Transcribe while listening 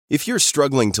If you're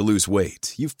struggling to lose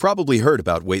weight, you've probably heard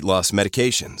about weight loss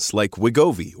medications like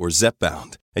Wegovy or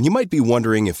Zepbound, and you might be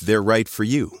wondering if they're right for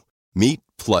you. Meet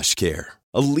PlushCare,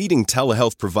 a leading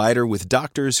telehealth provider with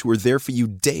doctors who are there for you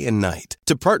day and night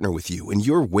to partner with you in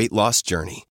your weight loss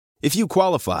journey. If you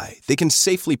qualify, they can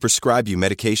safely prescribe you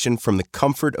medication from the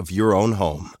comfort of your own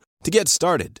home. To get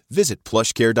started, visit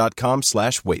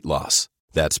plushcare.com/weightloss.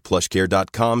 That's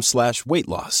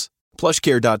plushcare.com/weightloss.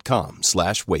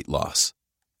 plushcare.com/weightloss.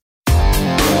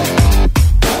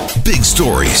 Big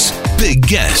stories, big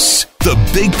guests, the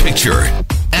big picture.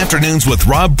 Afternoons with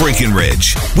Rob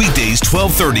Breckenridge. Weekdays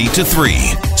 1230 to 3,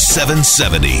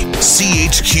 770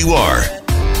 CHQR.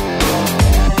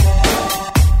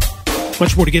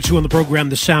 Much more to get to on the program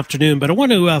this afternoon, but I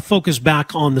want to focus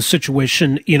back on the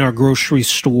situation in our grocery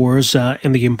stores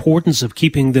and the importance of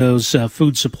keeping those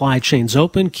food supply chains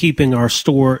open, keeping our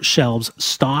store shelves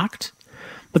stocked.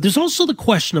 But there's also the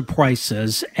question of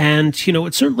prices, and,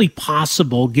 it's certainly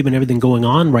possible, given everything going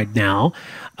on right now,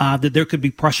 that there could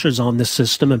be pressures on the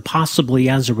system and possibly,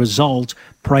 as a result,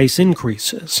 price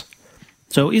increases.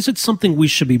 So is it something we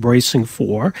should be bracing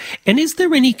for? And is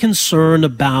there any concern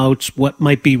about what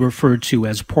might be referred to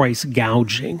as price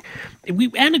gouging?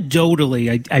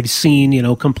 Anecdotally, I've seen,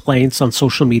 complaints on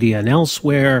social media and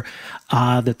elsewhere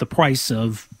that the price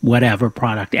of whatever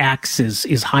product X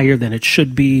is higher than it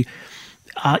should be.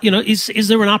 Is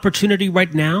there an opportunity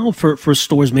right now for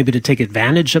stores maybe to take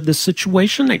advantage of this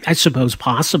situation? I suppose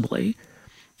possibly.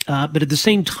 But at the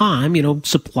same time,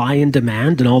 supply and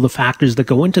demand and all the factors that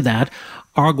go into that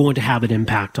are going to have an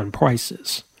impact on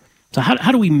prices. So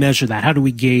how do we measure that? How do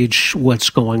we gauge what's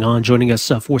going on? Joining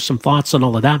us for some thoughts on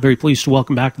all of that. Very pleased to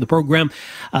welcome back to the program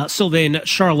Sylvain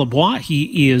Charlebois.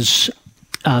 He is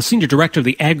Senior Director of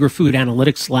the Agri-Food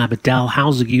Analytics Lab at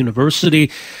Dalhousie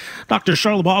University. Dr.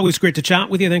 Charlebois, always great to chat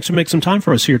with you. Thanks for making some time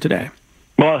for us here today.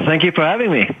 Well, thank you for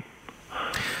having me.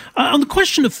 On the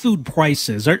question of food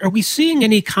prices, are we seeing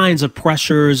any kinds of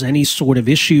pressures, any sort of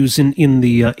issues in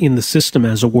the system,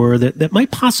 as it were, that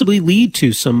might possibly lead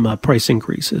to some price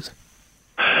increases?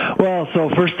 Well, so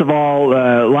first of all,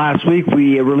 last week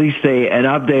we released an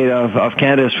update of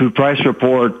Canada's food price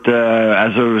report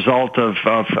as a result of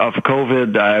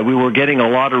COVID. We were getting a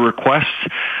lot of requests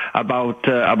about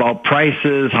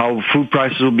prices, how food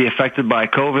prices will be affected by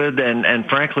COVID, and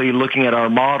frankly, looking at our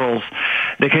models,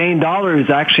 the Canadian dollar is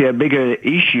actually a bigger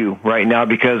issue right now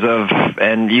because of,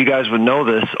 and you guys would know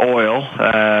this, oil.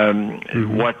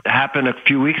 What happened a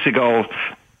few weeks ago,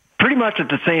 pretty much at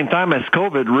the same time as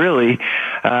COVID, really,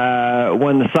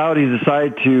 when the Saudis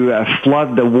decided to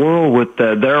flood the world with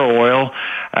their oil,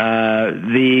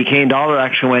 the Canadian dollar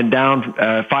actually went down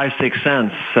 5-6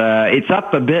 cents. It's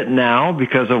up a bit now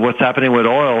because of what's happening with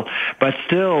oil, but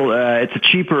still, it's a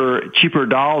cheaper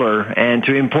dollar, and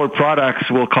to import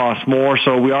products will cost more.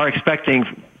 So we are expecting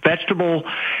vegetable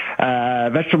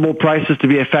prices to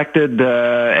be affected,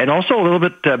 and also a little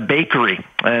bit bakery.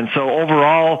 And so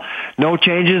overall, no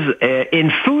changes. In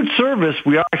food service,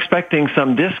 we are expecting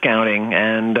some discounting,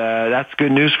 and that's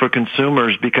good news for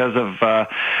consumers because of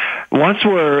once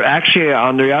we're actually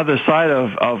on the other side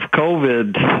of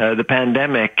COVID, the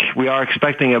pandemic, we are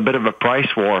expecting a bit of a price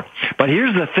war. But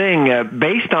here's the thing,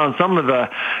 based on some of the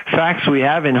facts we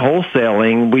have in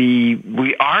wholesaling,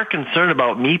 we are concerned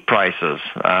about meat prices.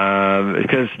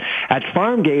 Because at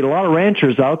Farmgate, a lot of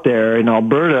ranchers out there in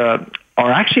Alberta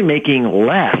are actually making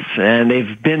less, and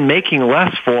they've been making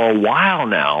less for a while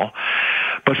now.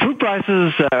 But food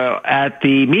prices at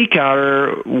the meat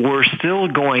counter were still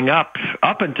going up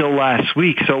until last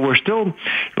week, so we're still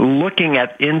looking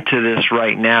into this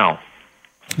right now.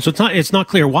 So it's not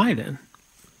clear why then.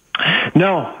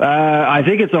 No, I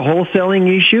think it's a wholesaling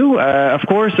issue. Of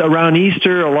course, around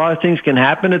Easter, a lot of things can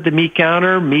happen at the meat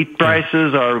counter. Meat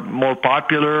prices are more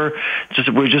popular.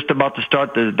 We're just about to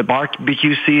start the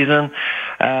barbecue season.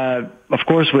 Of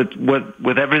course,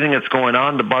 with everything that's going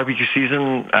on, the barbecue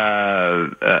season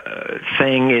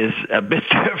thing is a bit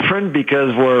different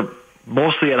because we're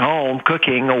mostly at home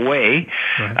cooking away,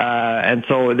 right. And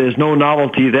so there's no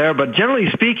novelty there. But generally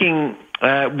speaking,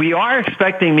 we are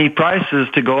expecting meat prices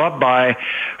to go up by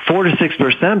 4 to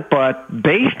 6%, but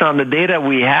based on the data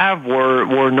we have,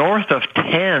 we're north of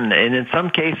 10, and in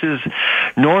some cases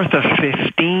north of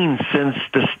 15 since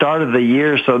the start of the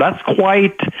year. So that's a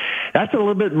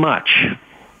little bit much.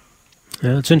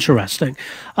 Yeah, that's interesting.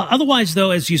 Otherwise,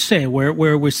 though, as you say, where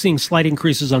we're seeing slight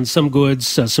increases on some goods,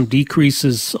 some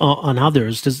decreases on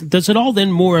others, does it all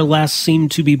then more or less seem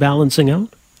to be balancing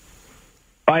out?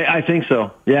 I think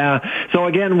so. Yeah. So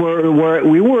again,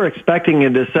 we were expecting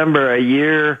in December a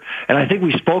year, and I think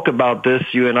we spoke about this,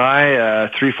 you and I,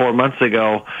 3-4 months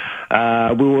ago,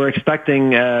 We were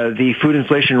expecting the food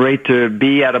inflation rate to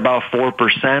be at about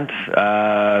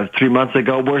 4% 3 months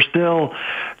ago. We're still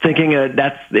thinking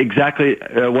that's exactly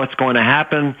what's going to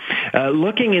happen.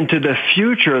 Looking into the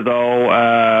future,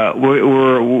 though,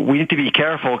 we need to be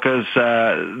careful because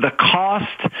the cost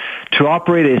to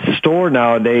operate a store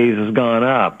nowadays has gone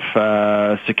up.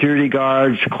 Security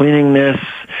guards, cleanliness,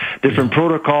 different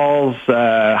protocols,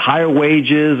 higher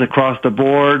wages across the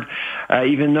board.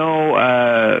 Even though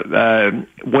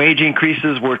wage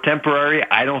increases were temporary,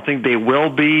 I don't think they will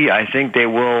be. I think they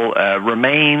will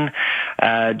remain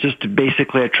just to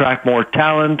basically attract more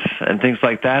talent and things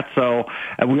like that. So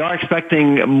we are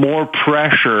expecting more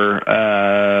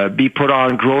pressure be put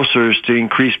on grocers to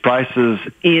increase prices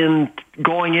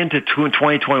going into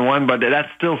 2021, but that's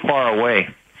still far away.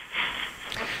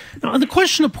 Now, on the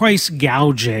question of price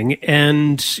gouging,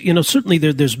 and, certainly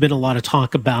there's been a lot of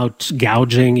talk about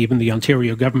gouging. Even the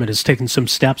Ontario government has taken some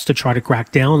steps to try to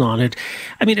crack down on it.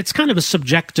 I mean, it's kind of a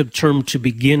subjective term to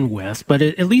begin with, but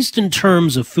at least in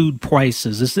terms of food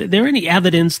prices, is there any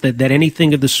evidence that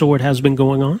anything of the sort has been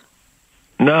going on?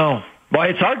 No. Well,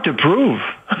 it's hard to prove.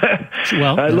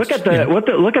 Well, look at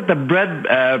the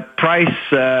bread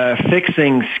price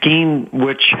fixing scheme,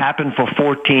 which happened for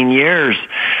 14 years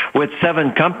with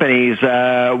 7 companies.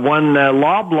 When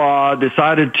Loblaw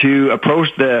decided to approach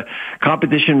the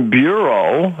Competition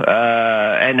Bureau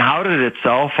and outed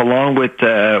itself along with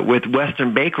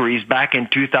Western Bakeries back in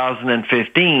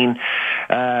 2015,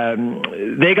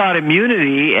 they got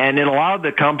immunity, and it allowed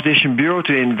the Competition Bureau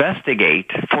to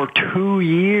investigate for 2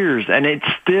 years, and it's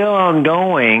still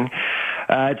ongoing.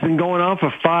 It's been going on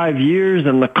for 5 years,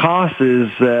 and the cost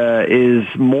is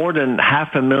more than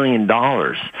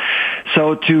 $500,000.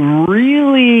 So to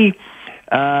really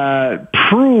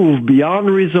prove beyond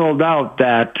reasonable doubt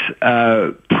that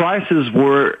prices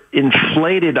were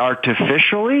inflated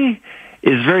artificially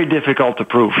is very difficult to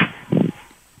prove.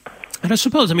 And I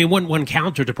suppose, one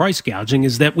counter to price gouging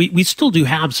is that we still do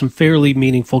have some fairly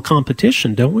meaningful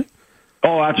competition, don't we?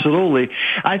 Oh, absolutely.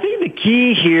 I think the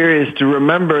key here is to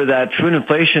remember that food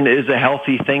inflation is a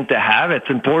healthy thing to have. It's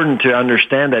important to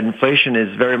understand that inflation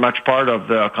is very much part of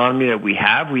the economy that we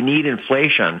have. We need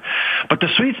inflation. But the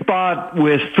sweet spot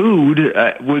with food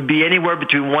would be anywhere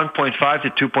between 1.5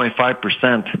 to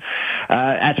 2.5%.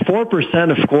 At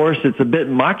 4%, of course, it's a bit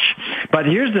much. But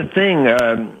here's the thing.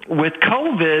 With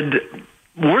COVID,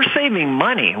 we're saving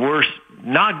money. We're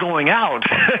not going out.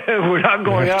 We're not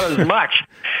going out as much.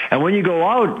 And when you go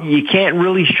out, you can't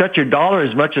really shut your dollar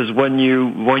as much as when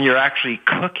you're actually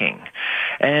cooking.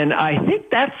 And I think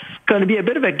that's going to be a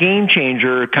bit of a game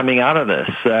changer coming out of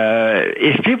this.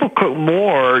 If people cook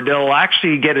more, they'll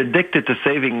actually get addicted to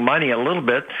saving money a little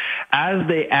bit as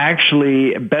they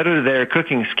actually better their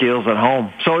cooking skills at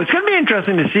home. So it's going to be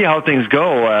interesting to see how things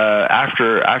go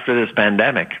after this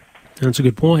pandemic. That's a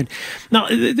good point. Now,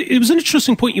 it was an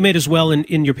interesting point you made as well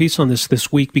in your piece on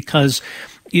this week, because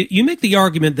you make the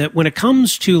argument that when it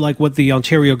comes to like what the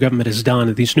Ontario government has done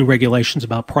and these new regulations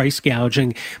about price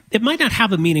gouging, it might not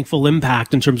have a meaningful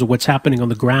impact in terms of what's happening on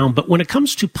the ground. But when it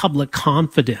comes to public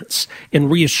confidence and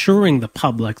reassuring the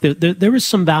public, there is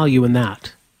some value in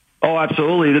that. Oh,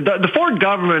 absolutely. The Ford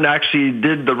government actually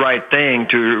did the right thing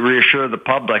to reassure the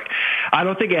public. I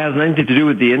don't think it has anything to do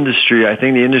with the industry. I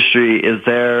think the industry is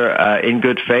there in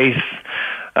good faith.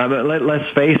 But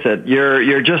let's face it,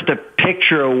 you're just a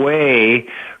picture away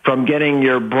from getting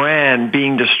your brand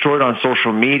being destroyed on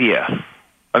social media.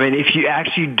 I mean, if you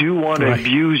actually do want to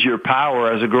abuse your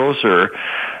power as a grocer,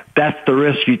 that's the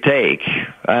risk you take.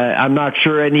 I'm not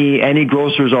sure any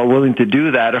grocers are willing to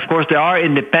do that. Of course, there are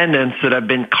independents that have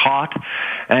been caught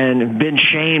and been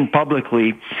shamed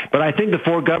publicly, but I think the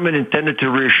Ford government intended to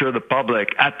reassure the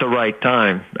public at the right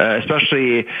time,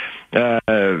 especially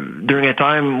during a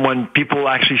time when people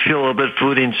actually feel a little bit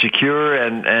food insecure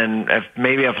and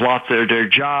maybe have lost their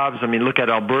jobs. I mean, look at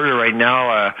Alberta right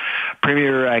now.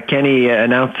 Premier Kenney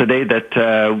announced today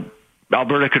that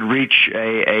Alberta could reach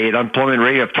an unemployment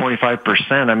rate of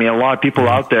 25%. I mean, a lot of people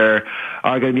out there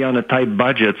are going to be on a tight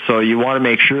budget, so you want to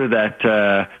make sure that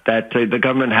the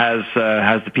government has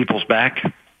the people's back.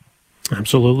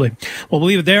 Absolutely. Well, we'll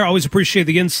leave it there. Always appreciate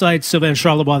the insights. Sylvain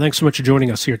Charlebois, thanks so much for joining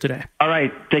us here today. All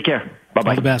right. Take care.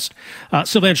 Bye-bye. All the best.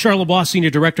 Sylvain Charlebois, Senior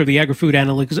Director of the Agri-Food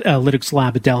Analytics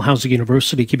Lab at Dalhousie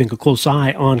University, keeping a close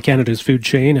eye on Canada's food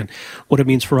chain and what it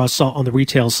means for us on the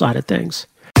retail side of things.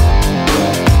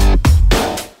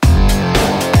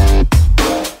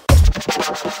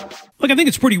 Look, I think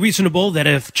it's pretty reasonable that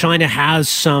if China has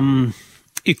some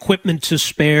equipment to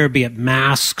spare, be it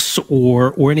masks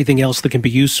or anything else that can be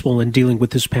useful in dealing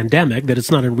with this pandemic, that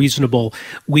it's not unreasonable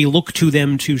we look to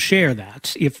them to share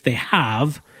that if they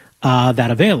have that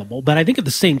available. But I think at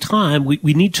the same time, we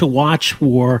need to watch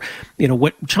for,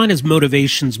 what China's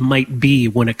motivations might be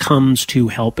when it comes to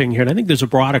helping here. And I think there's a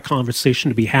broader conversation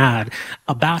to be had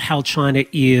about how China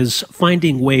is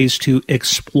finding ways to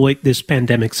exploit this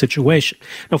pandemic situation.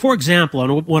 Now, for example, I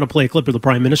want to play a clip of the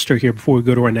Prime Minister here before we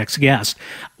go to our next guest.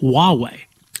 Huawei,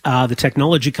 the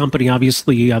technology company,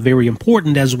 obviously very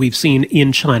important, as we've seen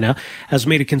in China, has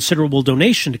made a considerable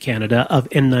donation to Canada of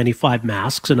N95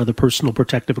 masks and other personal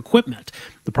protective equipment.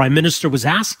 The Prime Minister was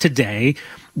asked today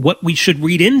what we should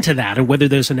read into that and whether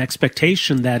there's an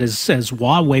expectation that as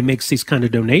Huawei makes these kind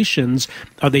of donations,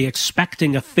 are they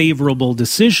expecting a favorable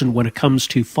decision when it comes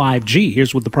to 5G?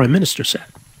 Here's what the Prime Minister said.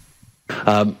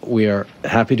 We are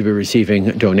happy to be receiving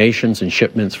donations and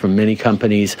shipments from many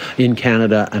companies in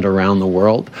Canada and around the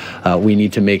world. We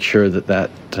need to make sure that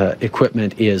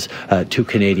equipment is to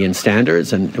Canadian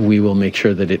standards, and we will make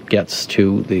sure that it gets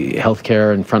to the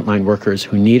healthcare and frontline workers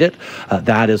who need it.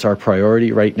 That is our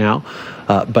priority right now.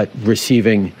 But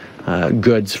receiving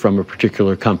goods from a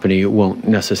particular company won't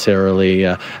necessarily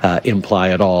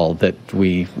imply at all that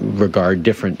we regard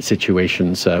different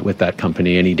situations with that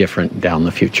company any different down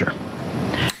the future.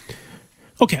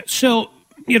 Okay, so,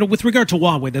 with regard to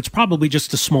Huawei, that's probably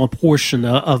just a small portion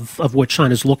of what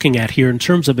China's looking at here in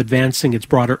terms of advancing its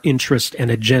broader interest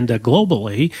and agenda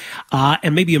globally,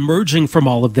 and maybe emerging from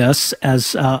all of this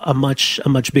as a much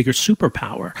bigger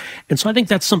superpower. And so I think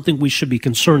that's something we should be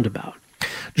concerned about.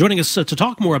 Joining us to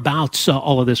talk more about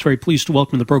all of this, very pleased to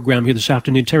welcome to the program here this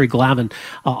afternoon, Terry Glavin,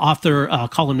 author,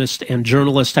 columnist, and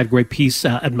journalist. Had a great piece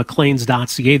at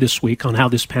Maclean's.ca this week on how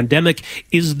this pandemic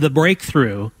is the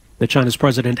breakthrough that China's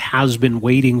president has been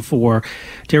waiting for.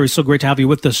 Terry, so great to have you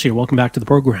with us here. Welcome back to the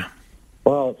program.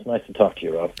 Well, it's nice to talk to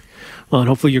you, Rob. Well, and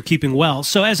hopefully you're keeping well.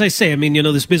 So as I say,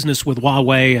 this business with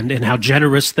Huawei and how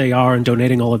generous they are in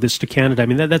donating all of this to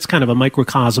Canada, that's kind of a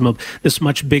microcosm of this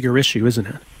much bigger issue, isn't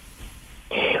it?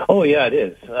 Oh, yeah, it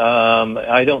is.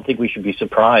 I don't think we should be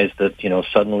surprised that,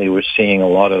 suddenly we're seeing a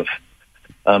lot of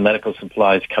medical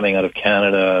supplies coming out of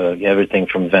Canada, everything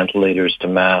from ventilators to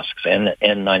masks,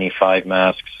 N95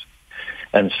 masks,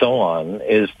 and so on,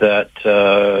 is that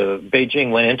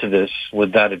Beijing went into this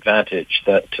with that advantage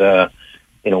that,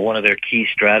 one of their key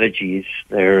strategies,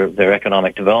 their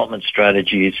economic development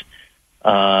strategies,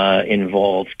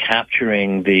 involves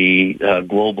capturing the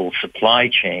global supply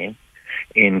chain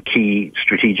in key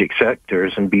strategic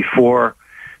sectors. And before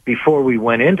we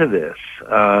went into this,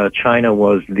 China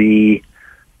was the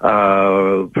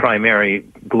primary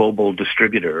global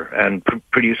distributor and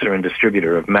producer and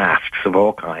distributor of masks of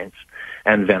all kinds,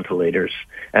 and ventilators,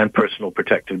 and personal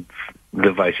protective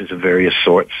devices of various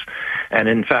sorts. And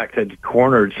in fact, had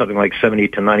cornered something like 70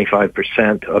 to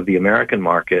 95% of the American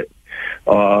market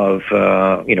of,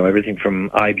 everything from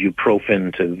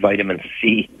ibuprofen to vitamin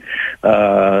C,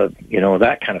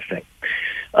 that kind of thing.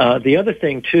 The other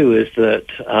thing, too, is that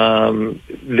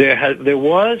there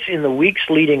was, in the weeks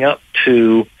leading up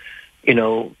to,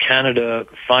 Canada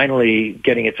finally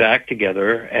getting its act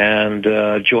together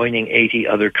and joining 80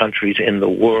 other countries in the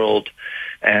world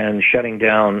and shutting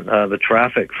down the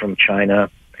traffic from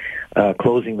China,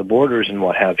 closing the borders and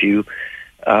what have you,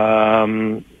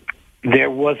 there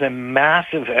was a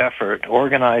massive effort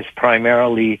organized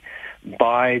primarily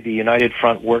by the United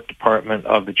Front Work Department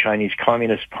of the Chinese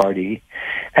Communist Party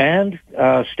and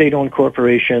state-owned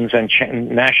corporations and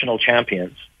national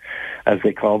champions, as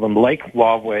they call them, like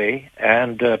Huawei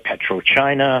and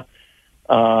PetroChina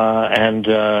and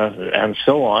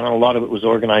so on. And a lot of it was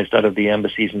organized out of the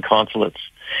embassies and consulates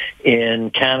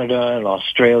in Canada and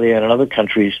Australia and in other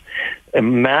countries. A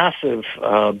massive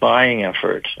buying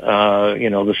effort.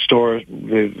 The stores,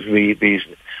 these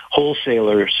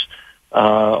wholesalers,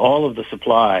 all of the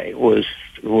supply was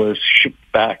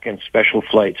shipped back in special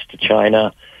flights to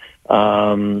China.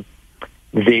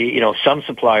 Some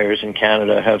suppliers in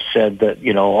Canada have said that,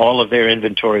 all of their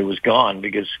inventory was gone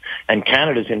and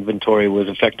Canada's inventory was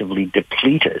effectively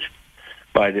depleted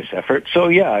by this effort. So,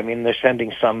 yeah, they're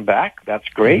sending some back. That's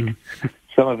great. Mm-hmm.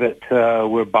 Some of it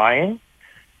we're buying.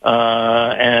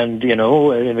 And,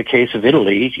 in the case of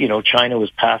Italy, China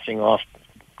was passing off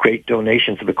great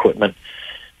donations of equipment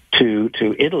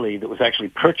to Italy that was actually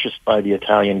purchased by the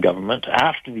Italian government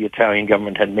after the Italian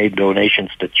government had made donations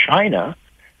to China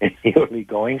in the early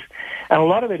goings. And a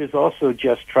lot of it is also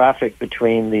just traffic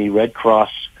between the Red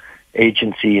Cross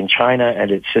agency in China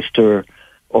and its sister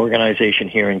organization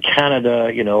here in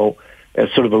Canada.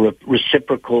 sort of a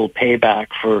reciprocal payback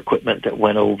for equipment that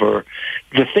went over.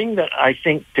 The thing that I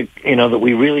think that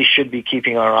we really should be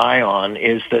keeping our eye on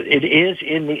is that it is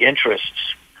in the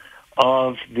interests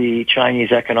of the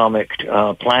Chinese Economic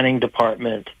Planning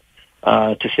Department,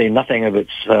 to say nothing of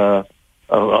its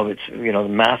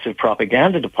massive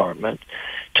propaganda department,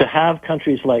 to have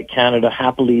countries like Canada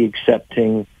happily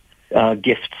accepting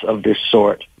gifts of this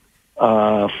sort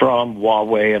from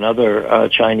Huawei and other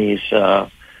Chinese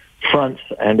fronts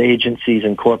and agencies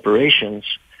and corporations,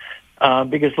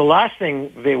 because the last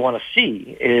thing they want to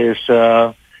see is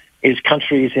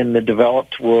countries in the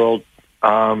developed world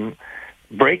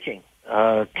breaking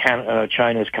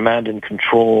China's command and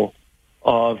control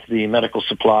of the medical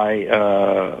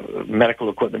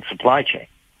equipment supply chain.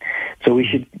 So we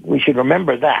should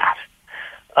remember that.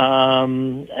 So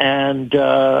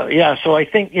I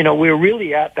think, we're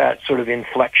really at that sort of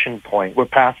inflection point. We're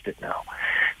past it now,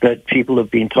 that people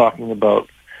have been talking about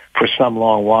for some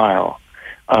long while,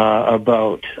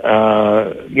 about,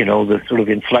 the sort of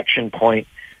inflection point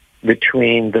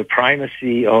between the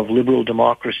primacy of liberal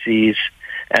democracies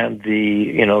and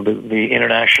the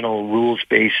international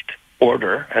rules-based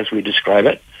order, as we describe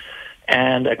it,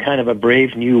 and a kind of a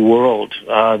brave new world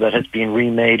that has been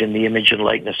remade in the image and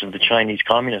likeness of the Chinese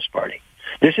Communist Party.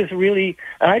 This is really,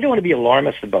 and I don't want to be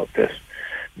alarmist about this,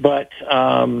 but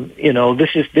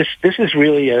this is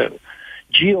really a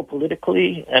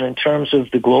geopolitically and in terms of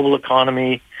the global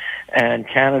economy and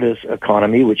Canada's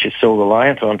economy, which is so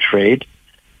reliant on trade.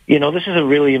 This is a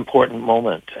really important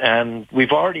moment, and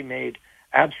we've already made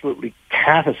absolutely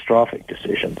catastrophic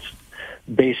decisions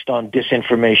based on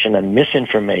disinformation and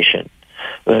misinformation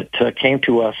that came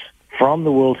to us from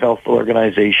the World Health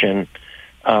Organization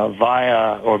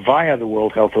via the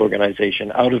World Health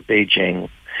Organization out of Beijing.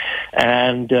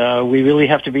 And we really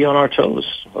have to be on our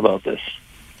toes about this.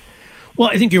 Well,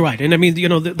 I think you're right. And I mean,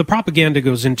 the propaganda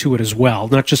goes into it as well,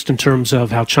 not just in terms of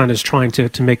how China's trying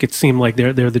to make it seem like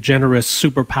they're the generous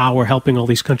superpower helping all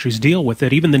these countries deal with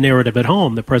it. Even the narrative at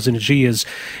home, that President Xi is,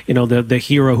 the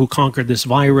hero who conquered this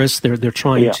virus. They're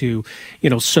trying to,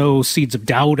 sow seeds of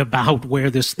doubt about where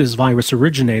this virus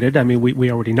originated. I mean,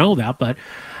 we already know that, but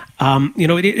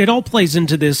it all plays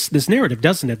into this narrative,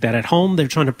 doesn't it? That at home they're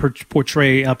trying to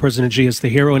portray President Xi as the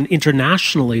hero, and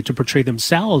internationally to portray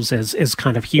themselves as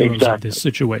kind of heroes of this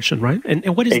situation, right?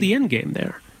 And what is the end game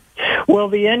there? Well,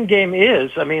 the end game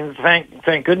is, I mean,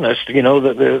 thank goodness,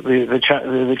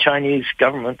 the Chinese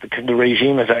government, the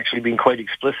regime has actually been quite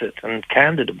explicit and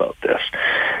candid about this,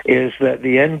 is that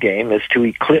the end game is to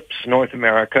eclipse North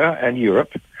America and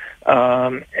Europe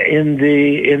in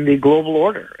the global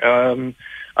order.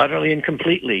 Utterly and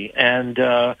completely, and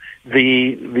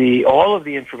the all of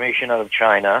the information out of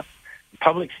China,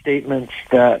 public statements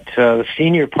that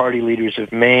senior party leaders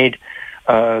have made,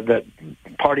 that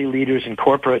party leaders and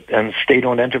corporate and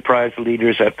state-owned enterprise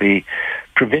leaders at the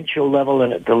provincial level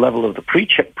and at the level of the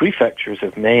prefectures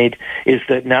have made, is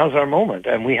that now's our moment,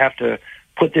 and we have to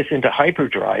put this into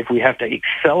hyperdrive. We have to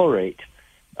accelerate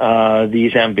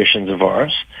these ambitions of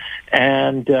ours,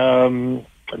 and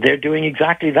they're doing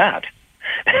exactly that.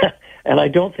 And I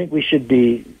don't think we should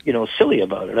be, silly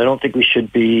about it. I don't think we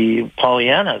should be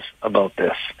Pollyannas about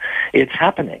this. It's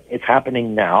happening. It's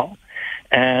happening now.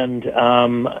 And,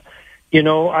 I'm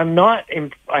not,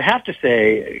 I have to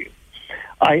say,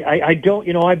 I don't,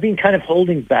 I've been kind of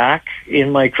holding back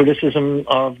in my criticism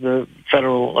of the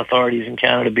federal authorities in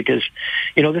Canada because,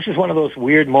 this is one of those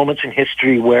weird moments in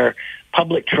history where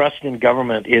public trust in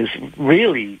government is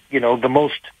really, the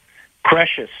most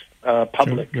precious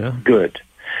public good.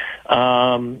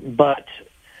 But,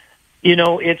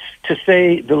 it's, to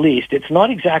say the least, it's not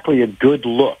exactly a good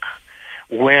look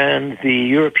when the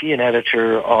European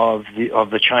editor of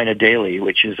the China Daily,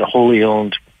 which is a wholly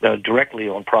owned, directly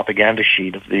owned propaganda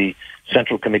sheet of the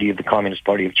Central Committee of the Communist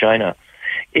Party of China,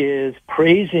 is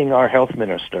praising our health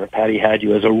minister, Patty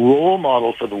Hajdu, as a role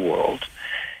model for the world,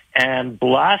 and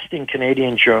blasting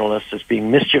Canadian journalists as being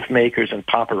mischief makers and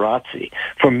paparazzi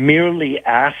for merely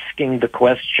asking the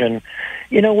question,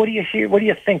 what do you hear? What do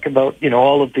you think about,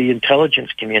 all of the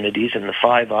intelligence communities and the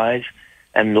Five Eyes,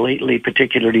 and lately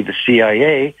particularly the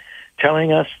CIA,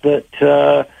 telling us that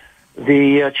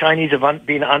the Chinese have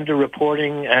been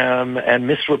underreporting and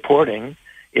misreporting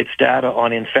its data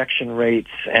on infection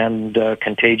rates and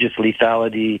contagious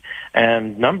lethality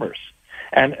and numbers.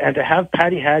 And to have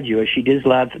Patty Hajdu, as she did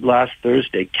last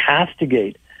Thursday,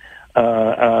 castigate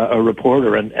a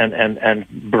reporter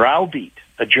and browbeat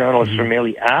a journalist for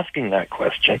merely asking that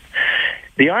question.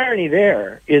 The irony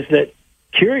there is that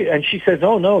and she says,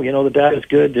 oh no, the data is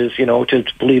good, to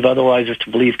believe otherwise is to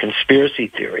believe conspiracy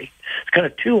theory. kind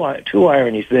of two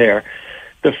ironies there.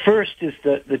 The first is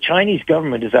that the Chinese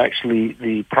government is actually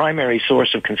the primary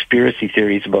source of conspiracy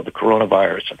theories about the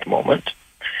coronavirus at the moment,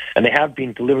 and they have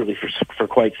been deliberately for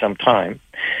quite some time.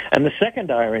 And the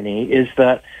second irony is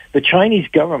that the Chinese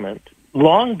government,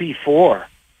 long before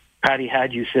Patty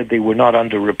Hajdu said they were not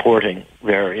underreporting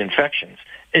their infections,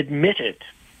 admitted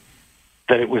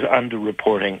that it was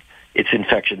underreporting its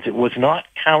infections. It was not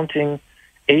counting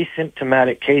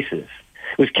asymptomatic cases.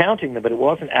 It was counting them, but it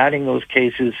wasn't adding those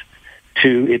cases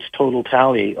to its total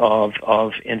tally of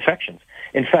infections.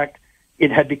 In fact, it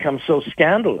had become so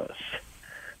scandalous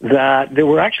that there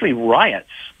were actually riots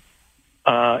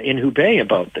in Hubei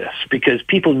about this, because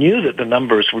people knew that the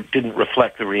numbers didn't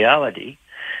reflect the reality.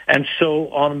 And so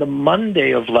on the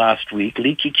Monday of last week,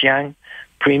 Li Keqiang,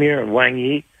 Premier, and Wang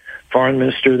Yi, Foreign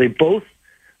Minister, they both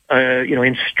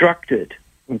instructed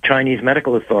Chinese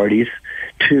medical authorities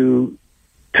to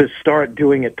start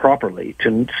doing it properly,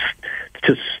 to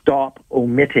stop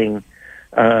omitting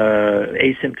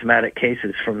asymptomatic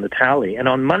cases from the tally. And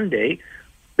on Monday,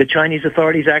 the Chinese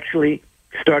authorities actually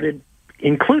started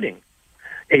including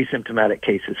asymptomatic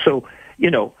cases. So,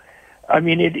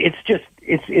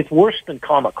 it's worse than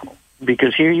comical,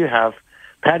 because here you have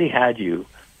Patty Hajdu,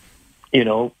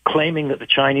 claiming that the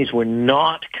Chinese were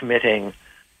not committing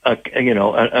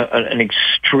an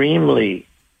extremely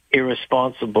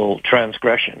irresponsible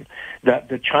transgression that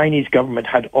the Chinese government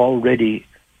had already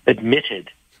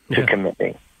admitted to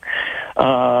committing,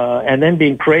 and then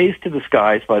being praised to the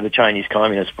skies by the Chinese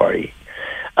Communist Party.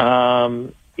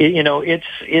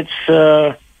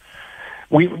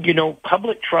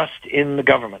 Public trust in the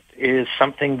government is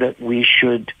something that we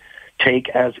should take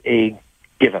as a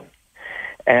given.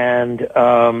 And,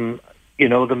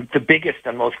 the biggest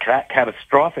and most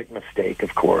catastrophic mistake,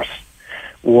 of course,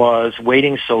 was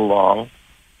waiting so long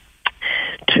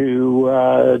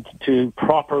to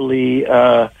properly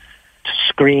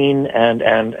screen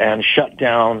and shut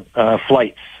down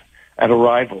flights and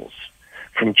arrivals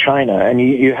from China. And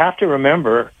you have to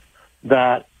remember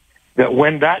that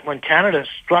when Canada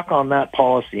struck on that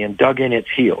policy and dug in its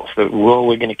heels, that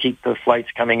we're going to keep the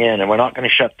flights coming in and we're not going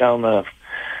to shut down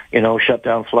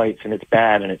flights, and it's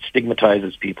bad and it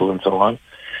stigmatizes people and so on,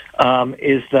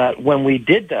 is that when we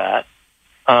did that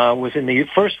was in the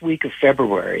first week of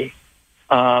February,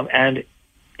 and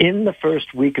in the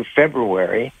first week of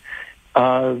February,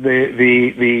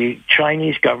 the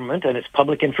Chinese government and its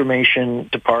Public Information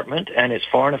Department and its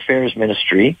Foreign Affairs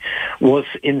Ministry was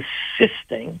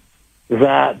insisting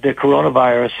that the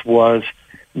coronavirus was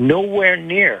nowhere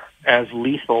near as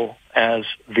lethal as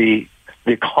the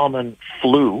common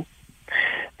flu,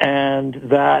 and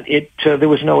that there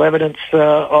was no evidence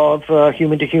of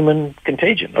human-to-human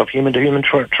contagion, of human-to-human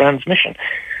transmission.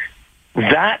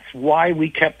 That's why we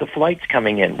kept the flights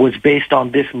coming in, was based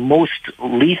on this most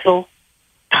lethal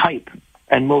type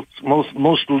and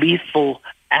most lethal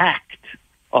act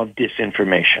of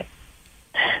disinformation.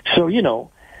 So,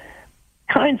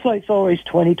 hindsight's always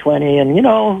 20/20,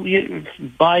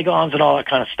 and bygones and all that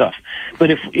kind of stuff. But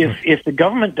if the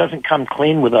government doesn't come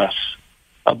clean with us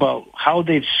about how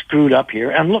they've screwed up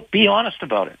here, and look, be honest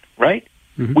about it, right?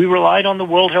 Mm-hmm. We relied on the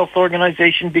World Health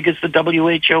Organization because the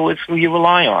WHO is who you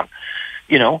rely on.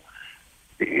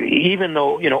 Even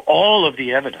though, all of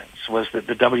the evidence was that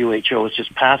the WHO was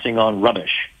just passing on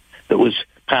rubbish that was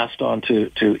passed on to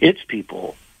its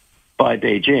people by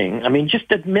Beijing. I mean,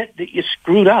 just admit that you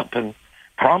screwed up and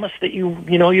promise that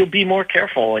you'll be more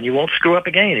careful and you won't screw up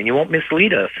again and you won't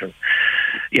mislead us. And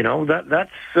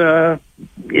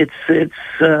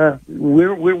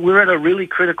we're at a really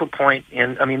critical point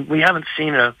we haven't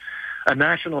seen a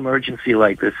national emergency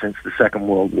like this since the Second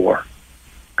World War.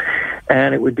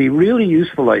 And it would be really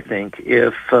useful, I think,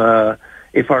 if our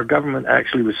government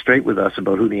actually was straight with us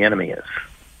about who the enemy is.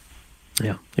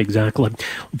 Yeah, exactly.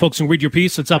 Well, folks can read your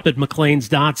piece. It's up at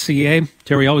macleans.ca.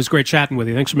 Terry, always great chatting with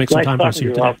you. Thanks for making some time for us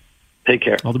here today. Take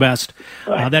care. All the best.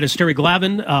 That is Terry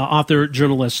Glavin, author,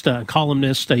 journalist,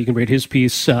 columnist. You can read his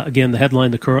piece. Again, the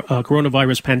headline, the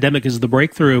coronavirus pandemic is the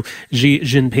breakthrough Xi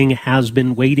Jinping has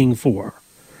been waiting for.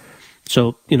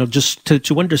 So, just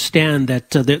to understand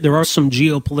that there are some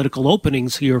geopolitical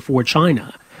openings here for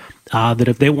China, that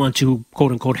if they want to,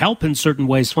 quote unquote, help in certain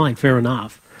ways, fine, fair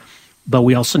enough. But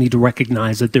we also need to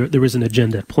recognize that there is an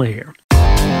agenda at play here.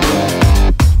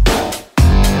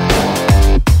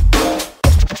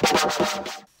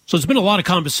 So there's been a lot of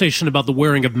conversation about the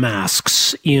wearing of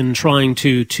masks in trying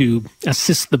to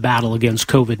assist the battle against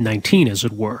COVID-19, as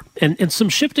it were, and some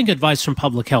shifting advice from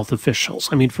public health officials.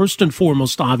 I mean, first and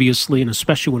foremost, obviously, and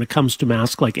especially when it comes to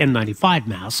masks like N95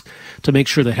 masks, to make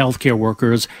sure that healthcare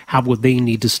workers have what they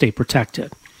need to stay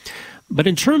protected. But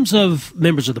in terms of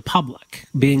members of the public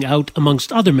being out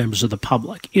amongst other members of the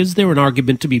public, is there an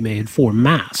argument to be made for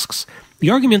masks? The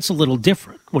argument's a little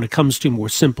different when it comes to more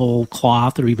simple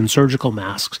cloth or even surgical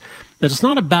masks, that it's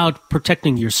not about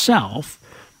protecting yourself,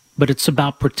 but it's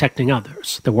about protecting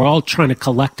others, that we're all trying to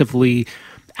collectively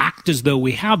act as though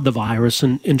we have the virus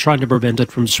and trying to prevent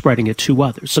it from spreading it to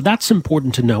others. So that's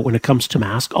important to know when it comes to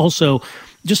masks. Also,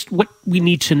 just what we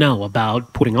need to know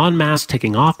about putting on masks,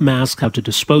 taking off masks, how to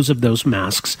dispose of those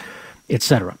masks,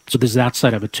 etc. So there's that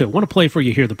side of it too. I want to play for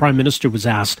you here. The Prime Minister was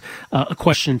asked a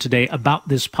question today about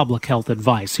this public health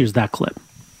advice. Here's that clip.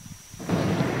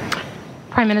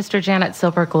 Prime Minister Janet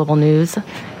Silver, Global News.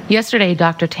 Yesterday,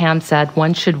 Dr. Tam said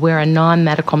one should wear a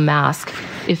non-medical mask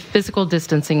if physical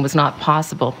distancing was not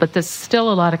possible, but there's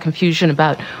still a lot of confusion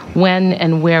about when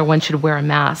and where one should wear a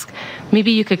mask.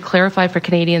 Maybe you could clarify for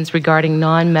Canadians regarding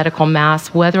non-medical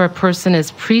masks, whether a person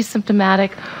is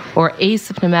pre-symptomatic or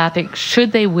asymptomatic,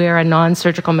 should they wear a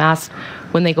non-surgical mask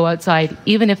when they go outside,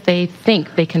 even if they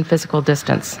think they can physical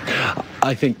distance?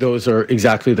 I think those are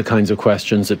exactly the kinds of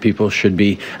questions that people should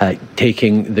be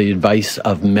taking the advice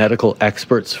of medical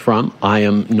experts from. I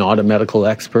am not a medical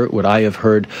expert. What I have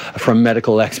heard from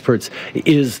medical experts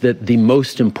is that the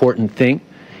most important thing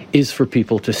is for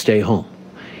people to stay home.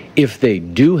 If they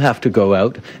do have to go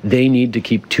out, they need to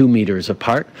keep 2 meters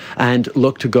apart and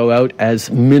look to go out as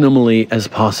minimally as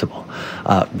possible.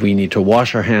 We need to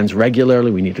wash our hands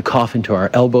regularly. We need to cough into our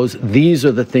elbows. These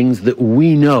are the things that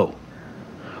we know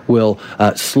will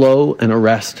slow and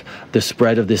arrest the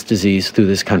spread of this disease through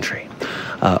this country.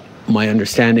 My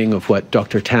understanding of what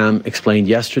Dr. Tam explained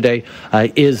yesterday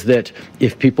is that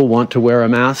if people want to wear a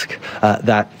mask,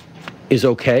 that is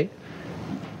okay.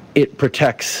 It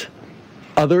protects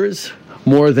others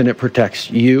more than it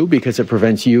protects you, because it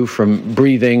prevents you from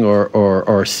breathing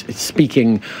or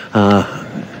speaking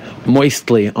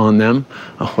moistly on them.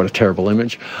 Oh, what a terrible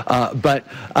image. But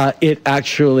it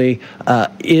actually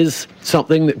is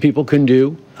something that people can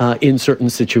do in certain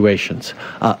situations.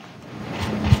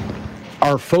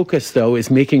 Our focus, though,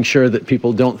 is making sure that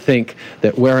people don't think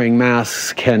that wearing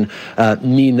masks can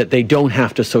mean that they don't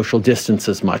have to social distance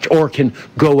as much or can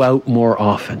go out more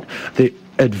often. The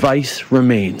advice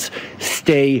remains: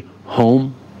 stay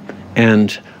home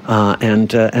and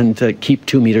keep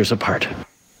 2 meters apart.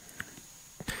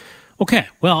 Okay,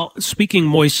 well, speaking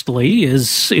moistly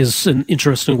is an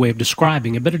interesting way of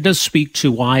describing it, but it does speak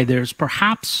to why there's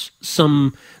perhaps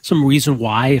some reason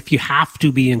why, if you have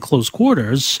to be in close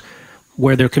quarters,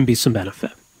 where there can be some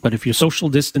benefit. But if you're social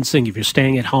distancing, if you're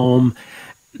staying at home,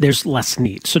 there's less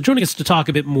need. So joining us to talk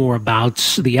a bit more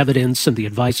about the evidence and the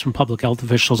advice from public health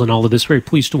officials and all of this, very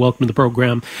pleased to welcome to the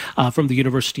program from the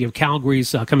University of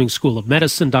Calgary's Cummings School of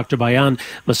Medicine, Dr. Bayan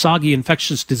Masagi,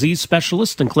 infectious disease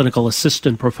specialist and clinical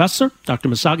assistant professor. Dr.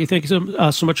 Masagi, thank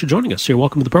you so much for joining us here.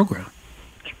 Welcome to the program.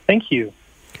 Thank you.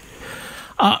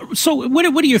 So what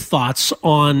are your thoughts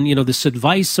on, this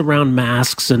advice around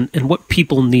masks and what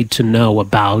people need to know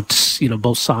about,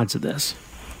 both sides of this?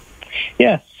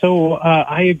 Yes, so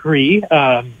I agree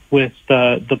with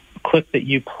the clip that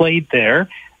you played there.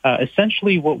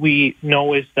 Essentially what we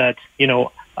know is that,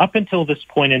 up until this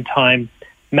point in time,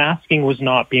 masking was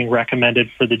not being recommended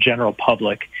for the general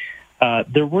public.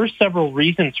 There were several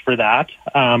reasons for that.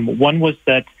 One was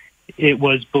that it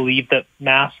was believed that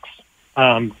masks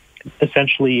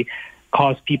essentially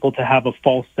cause people to have a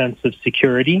false sense of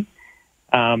security,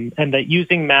 and that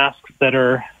using masks that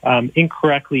are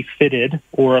incorrectly fitted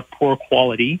or of poor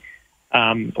quality,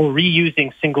 or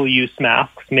reusing single-use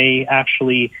masks may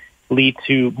actually lead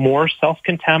to more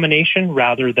self-contamination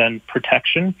rather than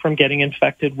protection from getting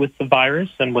infected with the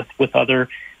virus and with other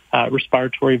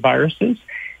respiratory viruses.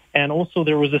 And also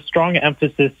there was a strong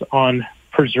emphasis on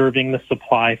preserving the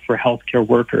supply for healthcare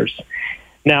workers.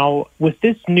 Now, with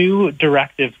this new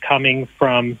directive coming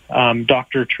from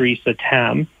Dr. Theresa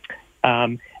Tam,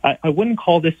 I wouldn't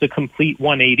call this a complete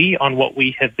 180 on what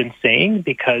we have been saying,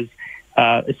 because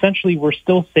essentially we're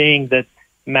still saying that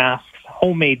masks,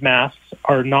 homemade masks,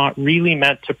 are not really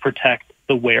meant to protect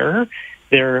the wearer.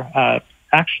 They're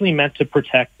actually meant to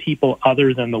protect people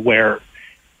other than the wearer.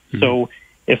 Mm-hmm. So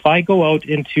if I go out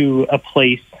into a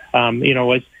place,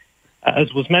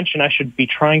 as was mentioned, I should be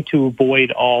trying to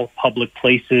avoid all public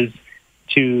places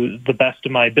to the best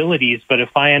of my abilities. But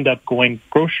if I end up going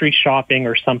grocery shopping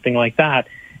or something like that,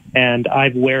 and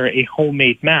I wear a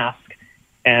homemade mask,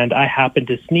 and I happen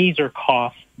to sneeze or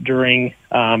cough during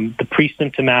the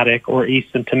pre-symptomatic or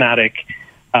asymptomatic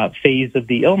phase of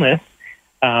the illness,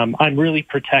 I'm really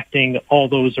protecting all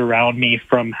those around me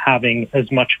from having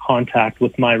as much contact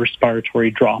with my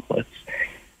respiratory droplets.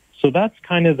 So that's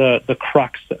kind of the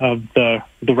crux of the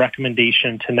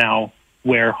recommendation to now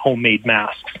wear homemade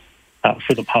masks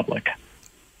for the public.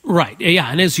 Right.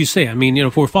 Yeah. And as you say, I mean,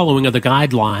 if we're following other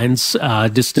guidelines,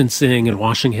 distancing and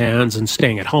washing hands and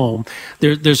staying at home,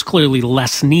 there's clearly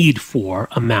less need for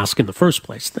a mask in the first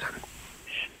place then.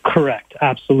 Correct.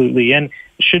 Absolutely. And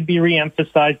it should be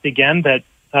reemphasized again that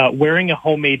wearing a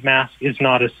homemade mask is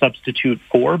not a substitute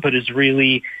for, but is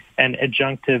really an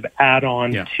adjunctive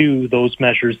add-on to those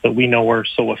measures that we know are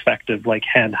so effective, like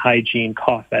hand hygiene,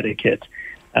 cough etiquette,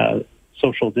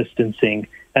 social distancing,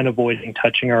 and avoiding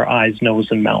touching our eyes, nose,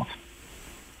 and mouth.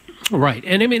 Right.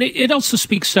 And I mean, it also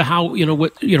speaks to how,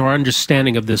 our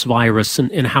understanding of this virus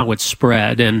and how it's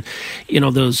spread. And,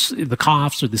 the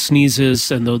coughs or the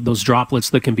sneezes and those droplets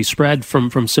that can be spread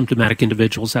from symptomatic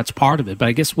individuals, that's part of it. But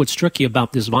I guess what's tricky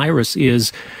about this virus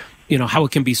is, how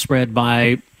it can be spread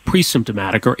by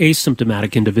pre-symptomatic or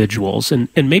asymptomatic individuals, and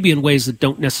maybe in ways that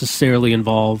don't necessarily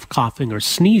involve coughing or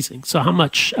sneezing. So how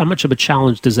much of a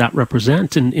challenge does that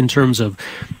represent in terms of,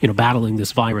 battling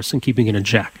this virus and keeping it in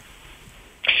check?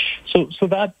 So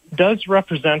that does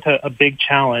represent a big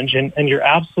challenge, and you're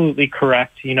absolutely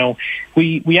correct.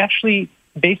 We actually,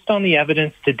 based on the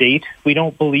evidence to date, we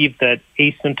don't believe that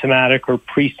asymptomatic or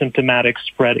pre-symptomatic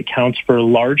spread accounts for a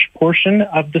large portion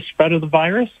of the spread of the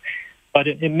virus, but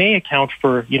it may account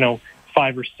for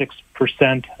 5 or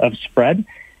 6% of spread.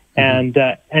 And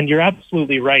you're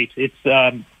absolutely right.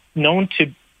 It's known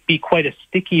to be quite a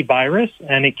sticky virus,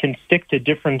 and it can stick to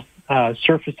different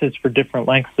surfaces for different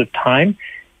lengths of time.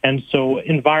 And so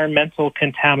environmental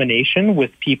contamination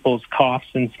with people's coughs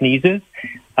and sneezes,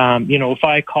 if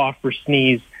I cough or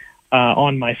sneeze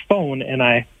on my phone and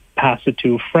I pass it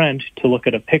to a friend to look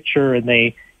at a picture and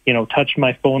they, touch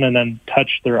my phone and then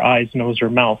touch their eyes, nose, or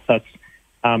mouth, that's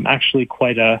actually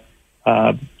quite a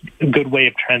good way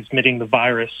of transmitting the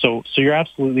virus. So you're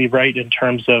absolutely right in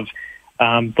terms of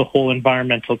the whole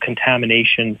environmental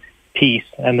contamination piece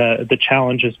and the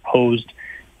challenges posed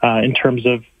in terms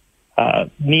of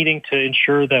needing to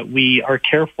ensure that we are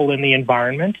careful in the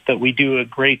environment, that we do a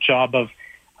great job of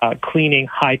cleaning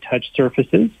high-touch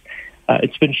surfaces.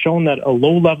 It's been shown that a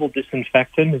low-level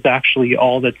disinfectant is actually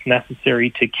all that's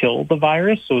necessary to kill the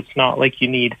virus, so it's not like you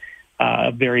need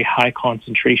a very high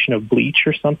concentration of bleach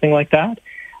or something like that.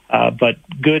 But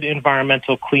good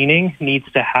environmental cleaning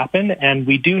needs to happen, and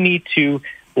we do need to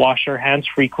wash our hands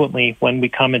frequently when we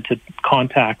come into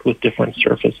contact with different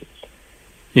surfaces.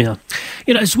 Yeah.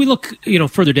 As we look,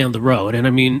 further down the road, and I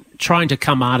mean, trying to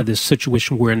come out of this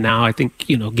situation we're in now, I think,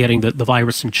 getting the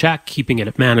virus in check, keeping it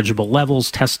at manageable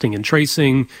levels, testing and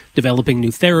tracing, developing new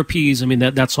therapies. I mean,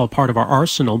 that's all part of our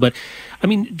arsenal. But, I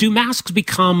mean, do masks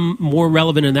become more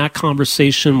relevant in that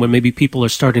conversation when maybe people are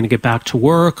starting to get back to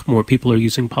work, more people are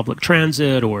using public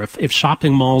transit, or if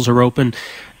shopping malls are open?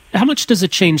 How much does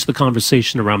it change the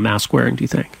conversation around mask wearing, do you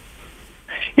think?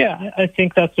 Yeah, I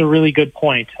think that's a really good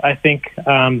point. I think,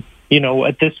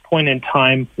 at this point in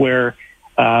time where,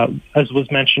 as was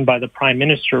mentioned by the Prime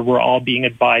Minister, we're all being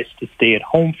advised to stay at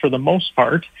home for the most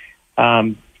part,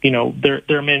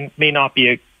 there may not be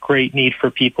a great need for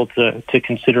people to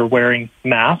consider wearing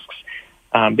masks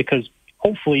because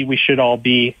hopefully we should all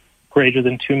be greater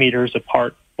than 2 meters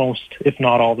apart most, if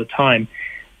not all the time.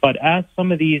 But as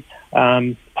some of these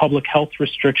public health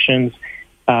restrictions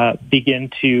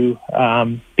begin to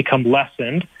become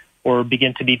lessened or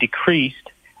begin to be decreased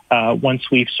once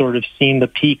we've sort of seen the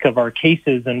peak of our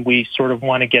cases and we sort of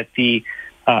want to get the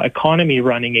economy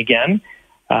running again,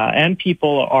 and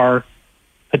people are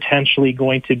potentially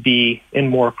going to be in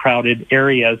more crowded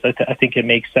areas, I think it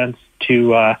makes sense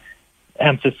to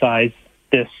emphasize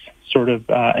this sort of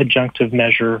adjunctive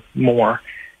measure more.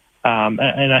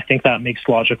 And I think that makes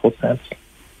logical sense.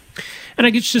 And I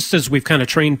guess just as we've kind of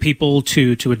trained people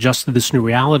to adjust to this new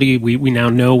reality, we now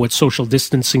know what social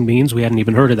distancing means. We hadn't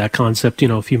even heard of that concept,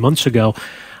 a few months ago.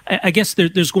 I guess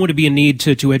there's going to be a need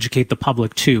to educate the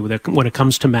public, too, that when it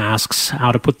comes to masks,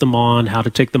 how to put them on, how to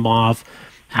take them off,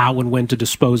 how and when to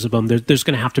dispose of them. There's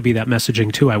going to have to be that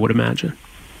messaging, too, I would imagine.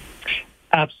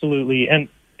 Absolutely. And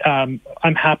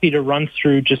I'm happy to run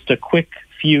through just a quick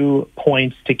few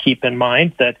points to keep in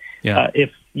mind that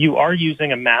if you are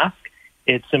using a mask,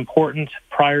 it's important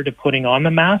prior to putting on the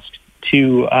mask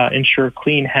to ensure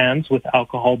clean hands with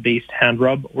alcohol-based hand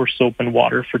rub or soap and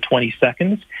water for 20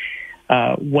 seconds.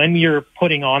 When you're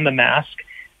putting on the mask,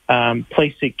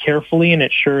 place it carefully and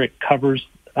ensure it covers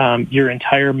your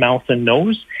entire mouth and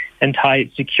nose, and tie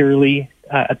it securely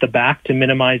at the back to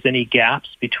minimize any gaps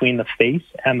between the face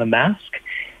and the mask.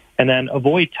 And then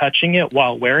avoid touching it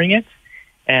while wearing it.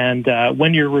 And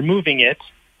when you're removing it,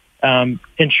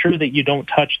 ensure that you don't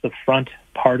touch the front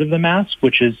part of the mask,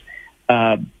 which is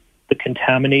the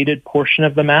contaminated portion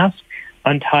of the mask,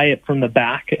 untie it from the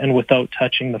back, and without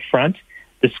touching the front,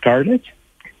 discard it.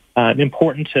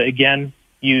 Important to, again,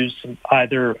 use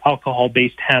either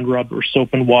alcohol-based hand rub or soap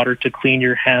and water to clean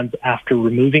your hands after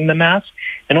removing the mask,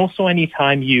 and also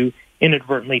anytime you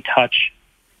inadvertently touch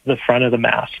the front of the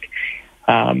mask.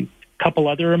 Couple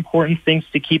other important things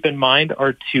to keep in mind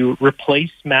are to replace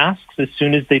masks as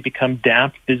soon as they become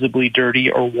damp, visibly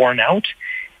dirty, or worn out,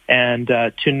 and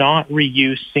to not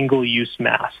reuse single-use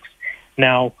masks.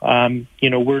 Now,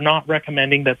 we're not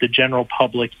recommending that the general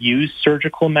public use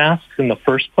surgical masks in the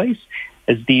first place,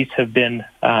 as these have been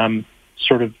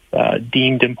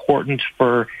deemed important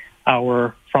for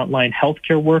our frontline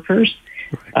healthcare workers,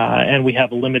 and we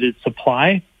have a limited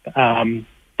supply.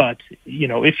 But,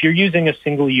 if you're using a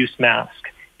single-use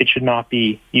mask, it should not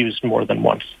be used more than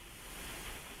once.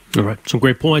 All right. Some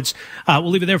great points. We'll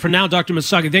leave it there for now. Dr.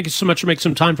 Masagi, thank you so much for making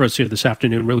some time for us here this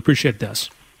afternoon. Really appreciate this.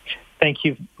 Thank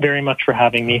you very much for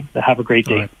having me. Have a great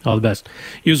day. All right. All the best.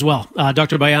 You as well.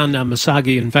 Dr. Bayan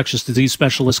Masagi, infectious disease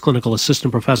specialist, clinical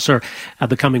assistant professor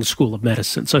at the Cummings School of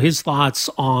Medicine. So his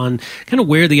thoughts on kind of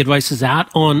where the advice is at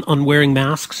on wearing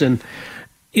masks, and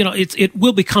it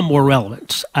will become more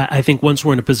relevant, I think, once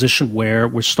we're in a position where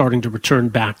we're starting to return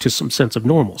back to some sense of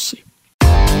normalcy.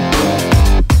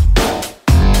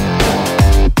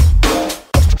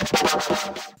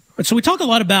 So we talk a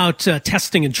lot about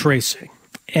testing and tracing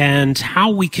and how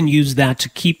we can use that to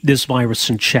keep this virus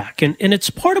in check. And it's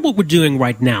part of what we're doing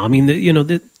right now. I mean,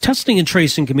 the testing and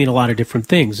tracing can mean a lot of different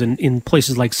things. And in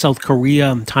places like South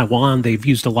Korea and Taiwan, they've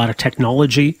used a lot of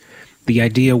technology. The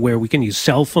idea where we can use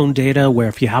cell phone data, where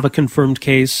if you have a confirmed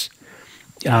case,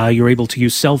 you're able to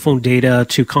use cell phone data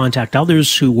to contact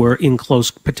others who were in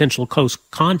potential close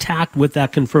contact with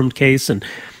that confirmed case and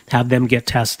have them get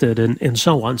tested and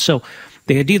so on. So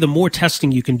the idea, the more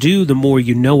testing you can do, the more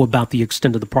you know about the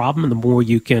extent of the problem and the more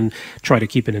you can try to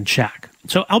keep it in check.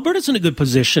 So Alberta's in a good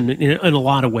position in a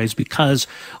lot of ways because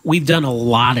we've done a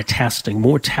lot of testing,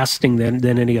 more testing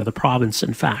than any other province,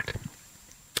 in fact.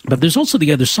 But there's also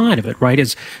the other side of it, right,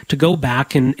 is to go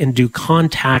back and do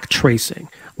contact tracing.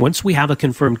 Once we have a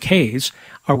confirmed case,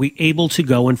 are we able to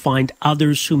go and find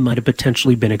others who might have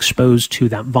potentially been exposed to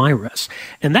that virus?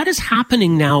 And that is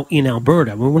happening now in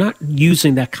Alberta. We're not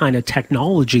using that kind of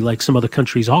technology like some other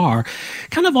countries are,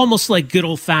 kind of almost like good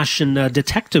old-fashioned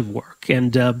detective work.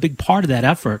 And a big part of that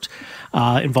effort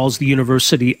involves the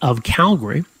University of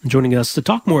Calgary. Joining us to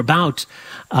talk more about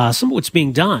some of what's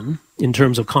being done in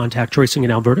terms of contact tracing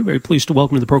in Alberta. Very pleased to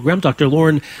welcome to the program Dr.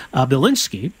 Lauren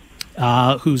Bielinski,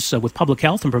 who's with Public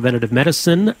Health and Preventative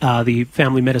Medicine, the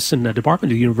Family Medicine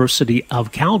Department of the University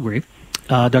of Calgary.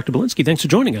 Dr. Bielinski, thanks for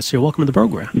joining us here. Welcome to the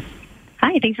program.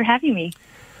 Hi, thanks for having me.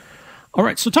 All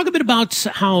right, so talk a bit about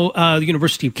how the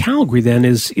University of Calgary then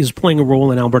is playing a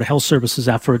role in Alberta Health Services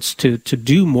efforts to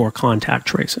do more contact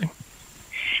tracing.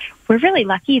 We're really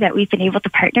lucky that we've been able to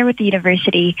partner with the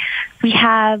university. We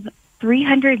have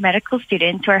 300 medical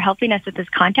students who are helping us with this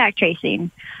contact tracing.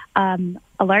 A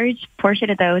large portion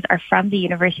of those are from the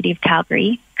University of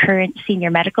Calgary, current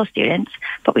senior medical students,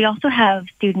 but we also have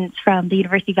students from the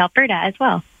University of Alberta as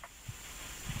well.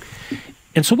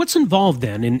 And so what's involved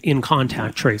then in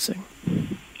contact tracing?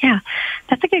 Yeah,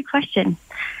 that's a good question.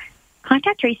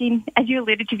 Contact tracing, as you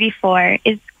alluded to before,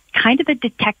 is kind of the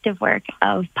detective work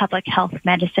of public health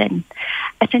medicine.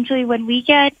 Essentially, when we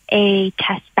get a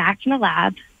test back from the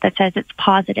lab that says it's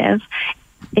positive,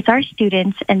 it's our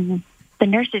students and the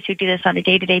nurses who do this on a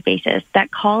day-to-day basis that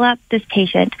call up this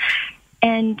patient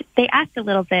and they ask a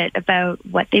little bit about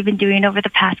what they've been doing over the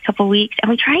past couple of weeks, and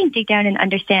we try and dig down and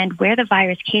understand where the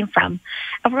virus came from.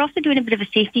 And we're also doing a bit of a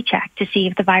safety check to see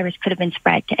if the virus could have been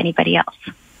spread to anybody else.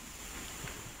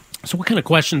 So what kind of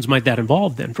questions might that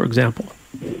involve then, for example?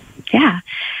 Yeah.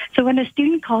 So when a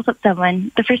student calls up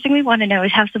someone, the first thing we want to know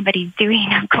is how somebody's doing,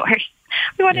 of course.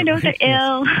 We want to know if they're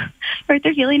ill or if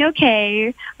they're feeling okay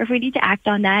or if we need to act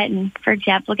on that and, for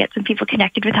example, get some people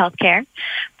connected with healthcare.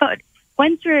 But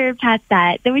once we're past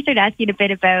that, then we start asking a bit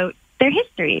about their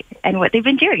history and what they've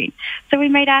been doing. So we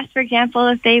might ask, for example,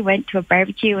 if they went to a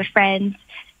barbecue with friends,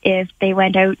 if they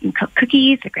went out and cooked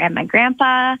cookies with grandma and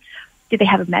grandpa, do they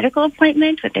have a medical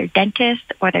appointment with their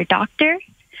dentist or their doctor?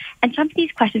 And some of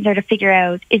these questions are to figure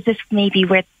out, is this maybe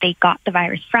where they got the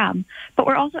virus from? But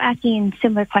we're also asking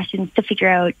similar questions to figure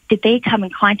out, did they come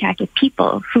in contact with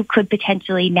people who could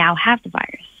potentially now have the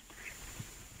virus?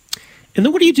 And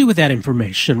then what do you do with that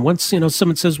information? Once,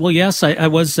 someone says, well, yes, I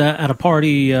was at a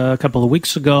party a couple of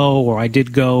weeks ago, or I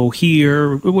did go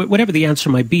here, whatever the answer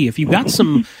might be. If you've got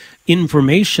some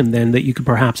information then that you could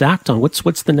perhaps act on,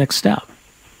 what's the next step?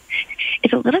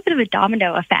 It's a little bit of a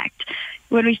domino effect.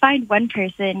 when we find one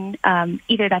person,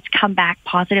 either that's come back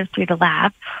positive through the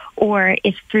lab or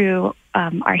if through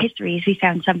our histories we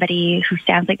found somebody who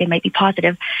sounds like they might be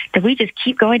positive, then we just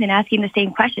keep going and asking the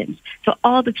same questions. So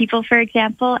all the people, for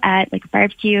example, at like a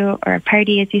barbecue or a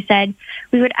party, as you said,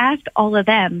 we would ask all of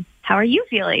them, how are you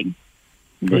feeling?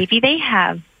 Maybe they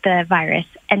have the virus.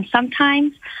 And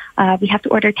sometimes we have to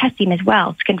order testing as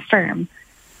well to confirm.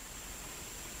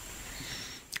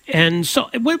 And so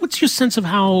what's your sense of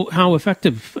how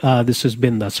effective this has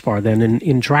been thus far then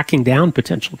in tracking down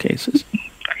potential cases?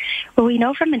 Well, we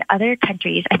know from in other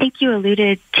countries, I think you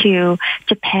alluded to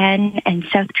Japan and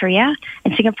South Korea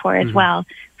and Singapore as well.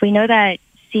 We know that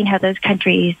seeing how those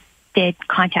countries did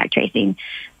contact tracing,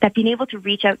 that being able to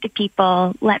reach out to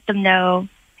people, let them know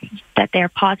that they're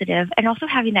positive, and also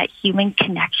having that human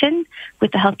connection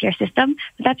with the healthcare system,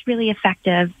 that's really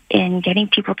effective in getting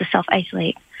people to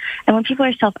self-isolate. And when people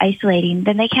are self-isolating,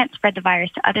 then they can't spread the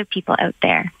virus to other people out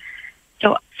there.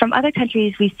 So from other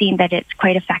countries, we've seen that it's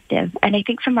quite effective. And I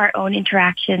think from our own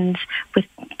interactions with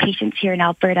patients here in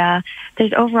Alberta,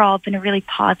 there's overall been a really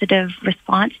positive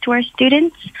response to our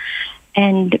students.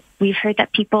 And we've heard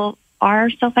that people are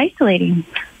self-isolating.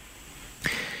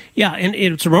 Yeah, and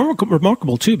it's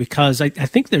remarkable, too, because I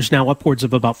think there's now upwards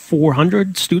of about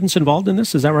 400 students involved in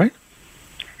this. Is that right?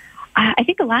 I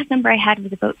think the last number I had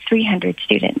was about 300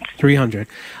 students. 300.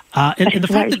 And the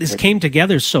fact that this came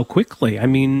together so quickly, I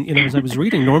mean, as I was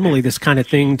reading, normally this kind of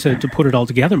thing to put it all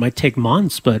together might take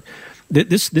months, but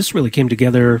this really came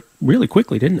together really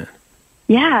quickly, didn't it?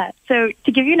 Yeah. So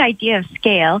to give you an idea of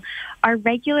scale, our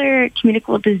regular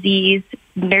communicable disease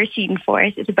nursing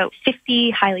force is about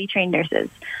 50 highly trained nurses.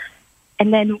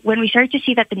 And then when we started to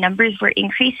see that the numbers were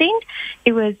increasing,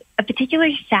 it was a particular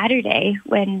Saturday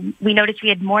when we noticed we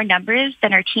had more numbers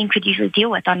than our team could usually deal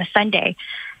with on a Sunday.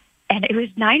 And it was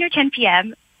 9 or 10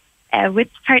 p.m. With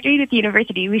partnering with the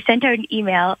university, we sent out an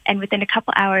email, and within a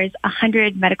couple hours,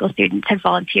 100 medical students had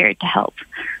volunteered to help.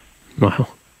 Wow.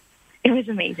 It was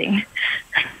amazing.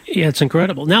 Yeah, it's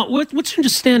incredible. Now, what's your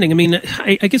understanding? I mean,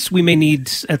 I guess we may need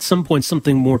at some point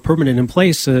something more permanent in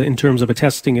place in terms of a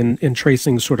testing and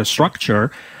tracing sort of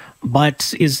structure.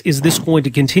 But is this going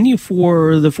to continue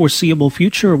for the foreseeable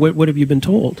future? What have you been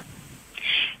told?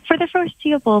 For the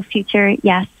foreseeable future,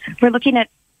 yes. We're looking at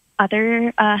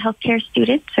other healthcare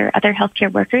students or other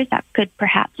healthcare workers that could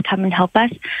perhaps come and help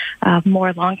us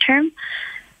more long term.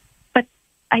 But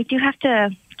I do have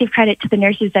to give credit to the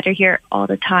nurses that are here all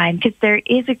the time, because there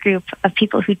is a group of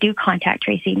people who do contact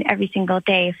tracing every single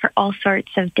day for all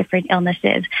sorts of different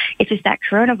illnesses. It's just that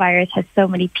coronavirus has so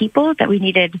many people that we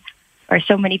needed, or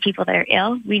so many people that are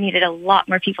ill, we needed a lot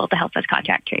more people to help us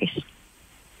contact trace.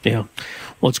 Yeah.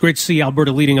 Well, it's great to see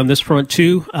Alberta leading on this front,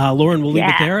 too. Lauren, we'll leave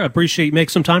it there. I appreciate you making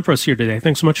some time for us here today.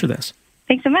 Thanks so much for this.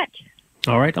 Thanks so much.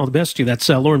 All right. All the best to you. That's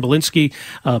Lauren Belinsky,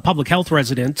 public health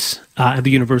resident at the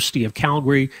University of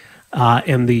Calgary.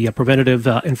 And the Preventative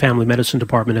and Family Medicine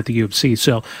Department at the U of C.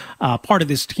 So part of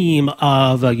this team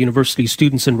of university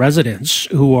students and residents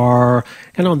who are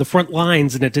kind of on the front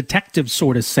lines in a detective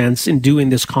sort of sense in doing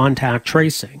this contact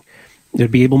tracing. To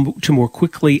be able to more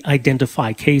quickly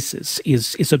identify cases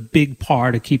is a big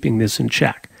part of keeping this in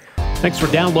check. Thanks for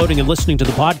downloading and listening to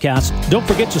the podcast. Don't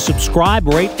forget to subscribe,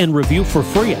 rate, and review for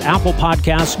free at Apple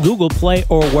Podcasts, Google Play,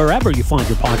 or wherever you find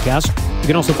your podcast. You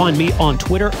can also find me on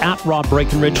Twitter at Rob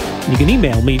Breckenridge. And you can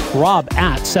email me,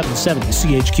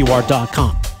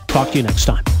 rob@770chqr.com. Talk to you next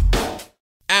time.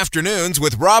 Afternoons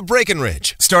with Rob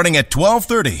Breckenridge, starting at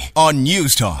 12:30 on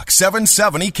News Talk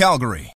 770 Calgary.